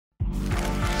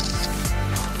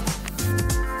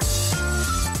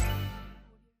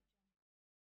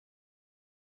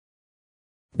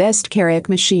Best karaoke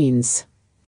machines.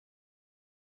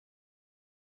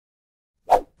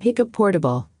 HIKEP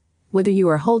Portable. Whether you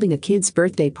are holding a kid's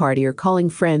birthday party or calling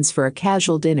friends for a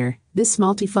casual dinner, this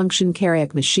multifunction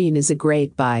karaoke machine is a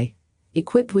great buy.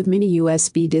 Equipped with mini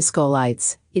USB disco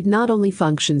lights, it not only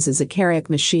functions as a karaoke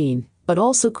machine, but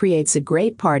also creates a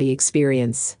great party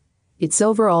experience. Its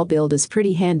overall build is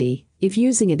pretty handy, if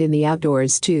using it in the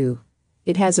outdoors too.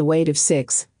 It has a weight of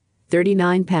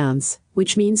 6.39 pounds,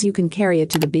 which means you can carry it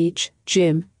to the beach,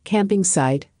 gym, camping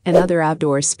site, and other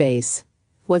outdoor space.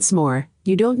 What's more,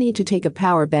 you don't need to take a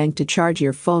power bank to charge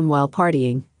your phone while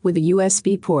partying. With a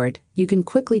USB port, you can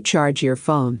quickly charge your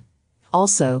phone.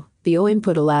 Also, the O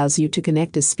input allows you to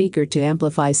connect a speaker to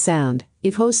amplify sound,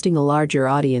 if hosting a larger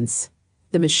audience.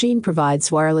 The machine provides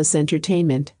wireless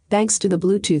entertainment, thanks to the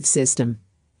Bluetooth system.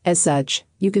 As such,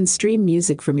 you can stream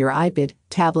music from your iPad,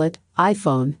 tablet,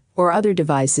 iPhone, or other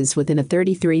devices within a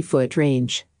 33-foot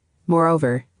range.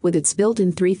 Moreover, with its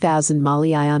built-in 3000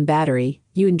 mAh battery,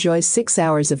 you enjoy 6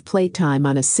 hours of playtime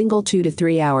on a single 2 to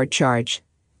 3 hour charge.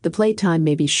 The playtime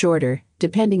may be shorter,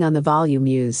 depending on the volume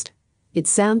used. Its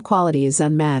sound quality is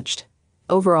unmatched.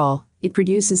 Overall, it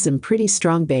produces some pretty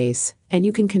strong bass, and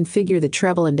you can configure the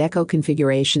treble and echo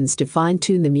configurations to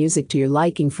fine-tune the music to your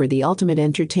liking for the ultimate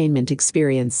entertainment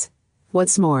experience.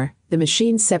 What's more, the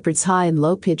machine separates high and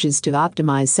low pitches to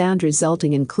optimize sound,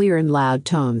 resulting in clear and loud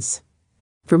tones.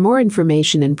 For more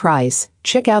information and price,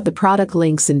 check out the product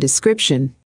links in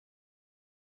description.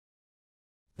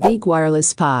 VeGue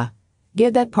Wireless PA.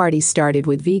 Get that party started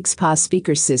with VeGue's PA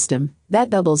speaker system, that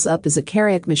doubles up as a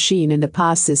karaoke machine and a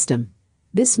PA system.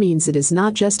 This means it is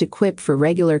not just equipped for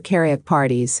regular karaoke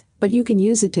parties, but you can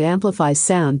use it to amplify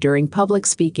sound during public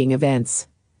speaking events.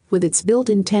 With its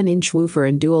built-in 10-inch woofer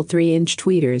and dual 3-inch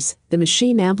tweeters, the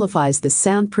machine amplifies the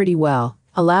sound pretty well,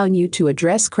 allowing you to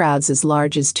address crowds as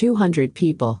large as 200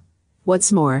 people.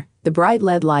 What's more, the bright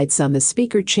LED lights on the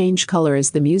speaker change color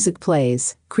as the music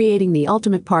plays, creating the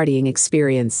ultimate partying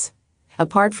experience.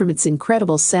 Apart from its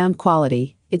incredible sound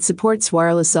quality, it supports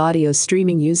wireless audio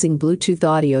streaming using Bluetooth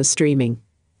audio streaming.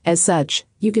 As such,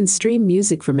 you can stream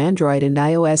music from Android and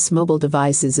iOS mobile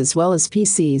devices as well as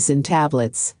PCs and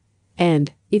tablets.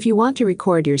 And, if you want to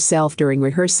record yourself during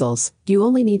rehearsals, you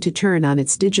only need to turn on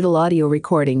its digital audio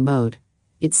recording mode.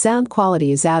 Its sound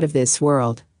quality is out of this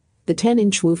world. The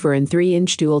 10-inch woofer and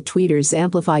 3-inch dual tweeters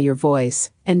amplify your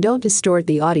voice, and don't distort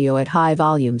the audio at high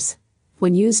volumes.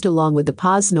 When used along with the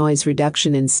PA's noise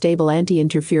reduction and stable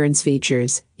anti-interference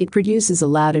features, it produces a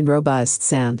loud and robust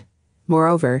sound.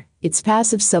 Moreover, its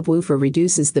passive subwoofer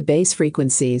reduces the bass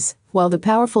frequencies, while the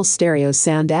powerful stereo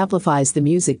sound amplifies the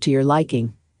music to your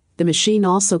liking. The machine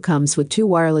also comes with 2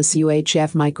 wireless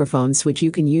UHF microphones which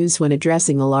you can use when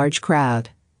addressing a large crowd.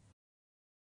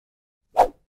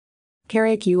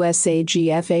 Karaoke USA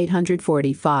GF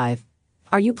 845.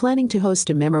 Are you planning to host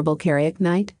a memorable karaoke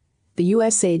night? The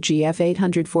USA GF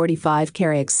 845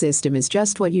 karaoke system is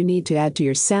just what you need to add to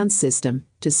your sound system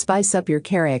to spice up your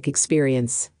karaoke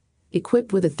experience.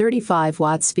 Equipped with a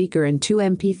 35-watt speaker and 2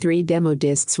 MP3 demo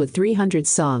discs with 300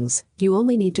 songs, you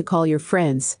only need to call your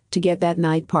friends to get that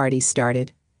night party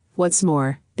started. What's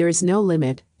more, there is no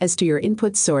limit as to your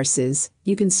input sources.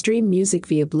 You can stream music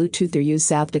via Bluetooth or use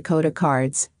South Dakota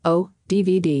cards,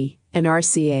 DVD, and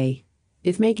RCA.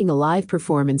 If making a live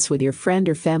performance with your friend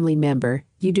or family member,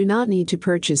 you do not need to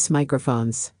purchase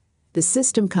microphones. The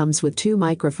system comes with 2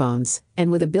 microphones,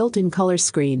 and with a built-in color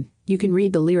screen, you can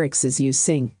read the lyrics as you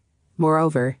sing.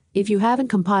 Moreover, if you haven't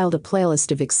compiled a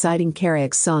playlist of exciting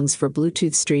karaoke songs for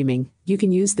Bluetooth streaming, you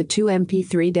can use the 2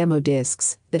 MP3 demo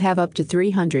discs that have up to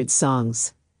 300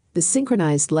 songs. The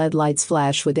synchronized LED lights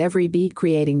flash with every beat,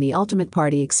 creating the ultimate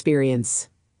party experience.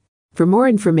 For more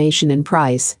information and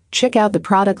price, check out the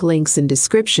product links in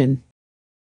description.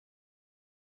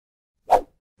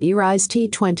 EARISE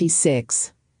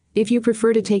T26. If you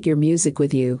prefer to take your music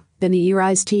with you, then the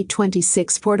EARISE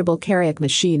T26 portable karaoke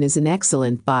machine is an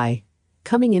excellent buy.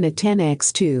 Coming in at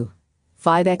 10x2,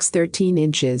 5x 13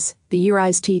 inches, the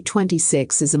EARISE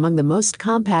T26 is among the most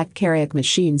compact karaoke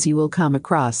machines you will come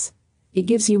across. It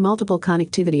gives you multiple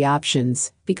connectivity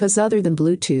options, because other than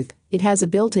Bluetooth, it has a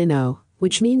built-in O,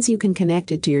 which means you can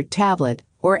connect it to your tablet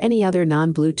or any other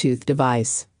non-Bluetooth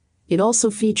device. It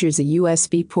also features a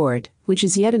USB port, which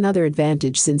is yet another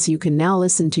advantage since you can now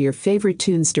listen to your favorite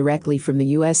tunes directly from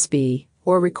the USB,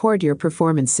 or record your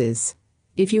performances.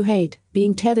 If you hate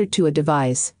being tethered to a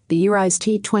device, the EARISE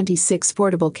T26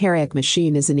 portable karaoke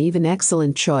machine is an even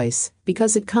excellent choice,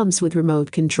 because it comes with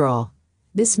remote control.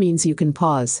 This means you can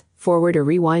pause, forward or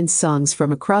rewind songs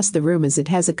from across the room as it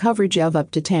has a coverage of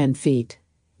up to 10 feet.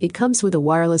 It comes with a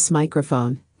wireless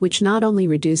microphone, which not only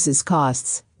reduces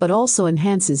costs, but also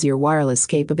enhances your wireless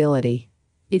capability.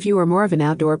 If you are more of an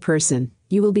outdoor person,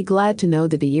 you will be glad to know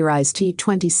that the EARISE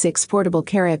T26 portable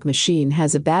karaoke machine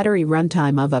has a battery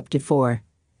runtime of up to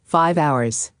 4.5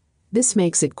 hours. This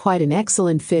makes it quite an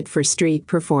excellent fit for street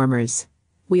performers.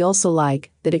 We also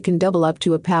like that it can double up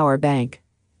to a power bank.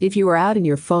 If you are out and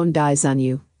your phone dies on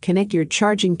you, connect your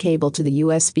charging cable to the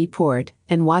USB port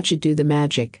and watch it do the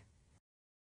magic.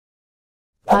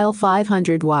 Pyle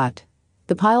 500 Watt.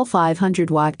 The Pyle 500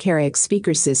 Watt karaoke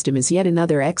speaker system is yet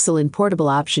another excellent portable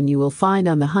option you will find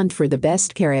on the hunt for the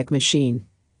best karaoke machine.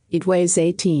 It weighs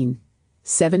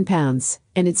 18.7 pounds,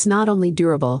 and it's not only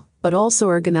durable, but also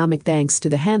ergonomic thanks to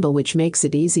the handle, which makes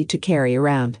it easy to carry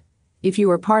around. If you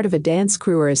are part of a dance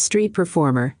crew or a street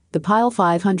performer, the Pyle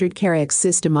 500 karaoke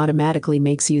system automatically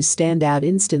makes you stand out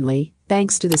instantly,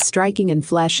 thanks to the striking and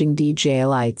flashing DJ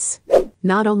lights.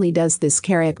 Not only does this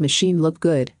karaoke machine look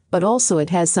good, but also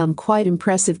it has some quite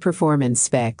impressive performance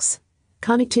specs.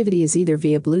 Connectivity is either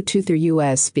via Bluetooth or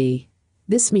USB.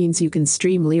 This means you can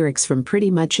stream lyrics from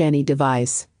pretty much any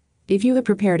device. If you have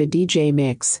prepared a DJ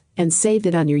mix and saved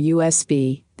it on your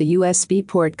USB, the USB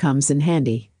port comes in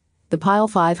handy. The Pyle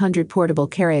 500 portable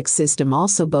karaoke system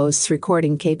also boasts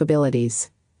recording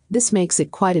capabilities. This makes it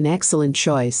quite an excellent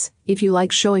choice if you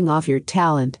like showing off your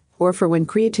talent, or for when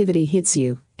creativity hits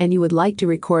you and you would like to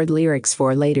record lyrics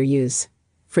for later use.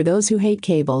 For those who hate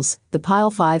cables, the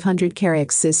Pyle 500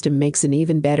 karaoke system makes an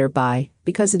even better buy,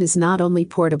 because it is not only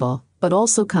portable, but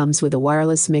also comes with a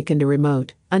wireless mic and a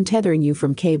remote, untethering you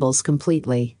from cables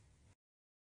completely.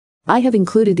 I have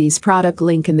included these product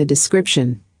link in the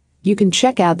description. You can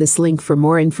check out this link for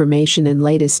more information and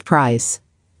latest price.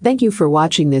 Thank you for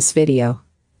watching this video.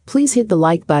 Please hit the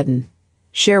like button,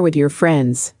 share with your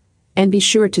friends, and be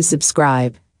sure to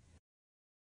subscribe.